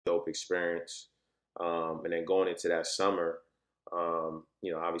dope experience. And then going into that summer,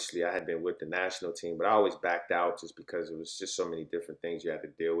 obviously I had been with the national team, but I always backed out just because it was just so many different things you had to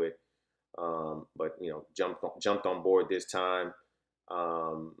deal with. But jumped on board this time,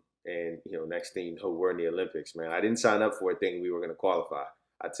 and next thing you know, we're in the Olympics, man. I didn't sign up for it thinking we were going to qualify.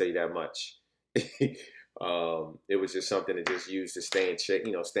 I tell you that much. It was just something to just use to stay in shape.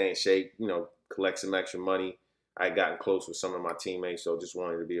 Stay in shape. Collect some extra money. I had gotten close with some of my teammates, so just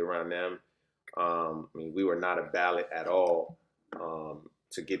wanted to be around them. We were not a ballot at all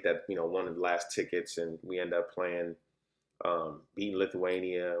to get that, one of the last tickets, and we ended up playing, beating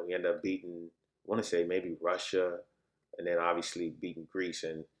Lithuania. We ended up beating, I want to say maybe Russia, and then obviously beating Greece.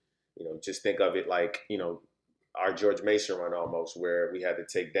 And just think of it like our George Mason run almost, where we had to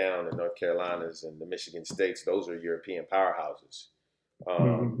take down the North Carolinas and the Michigan States. Those are European powerhouses.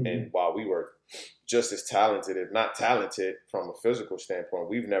 And while we were just as talented, if not talented, from a physical standpoint,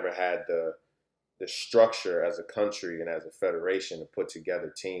 we've never had the structure as a country and as a federation to put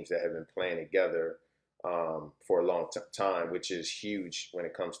together teams that have been playing together for a long time, which is huge when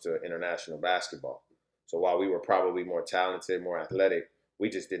it comes to international basketball. So while we were probably more talented, more athletic, we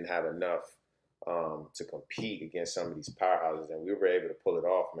just didn't have enough to compete against some of these powerhouses, and we were able to pull it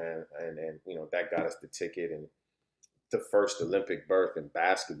off, man. And that got us the ticket and the first Olympic berth in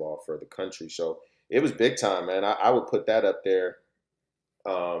basketball for the country. So it was big time, man. I would put that up there,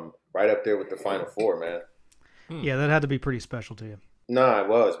 right up there with the Final Four, man. Yeah, that had to be pretty special to you. No, it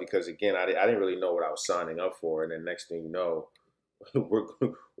was because again, I didn't really know what I was signing up for, and then next thing you know, we're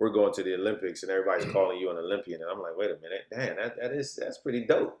we're going to the Olympics, and everybody's calling you an Olympian, and I'm like, wait a minute, damn, that's pretty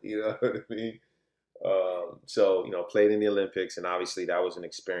dope. You know what I mean? So played in the Olympics, and obviously that was an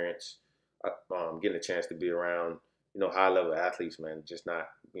experience. Getting a chance to be around high level athletes, man, just not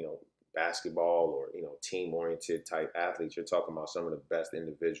basketball or team oriented type athletes. You're talking about some of the best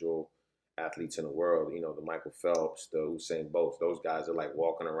individual athletes in the world. The Michael Phelps, the Usain Bolts. Those guys are like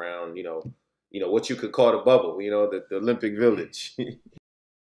walking around. What you could call the bubble. The Olympic Village.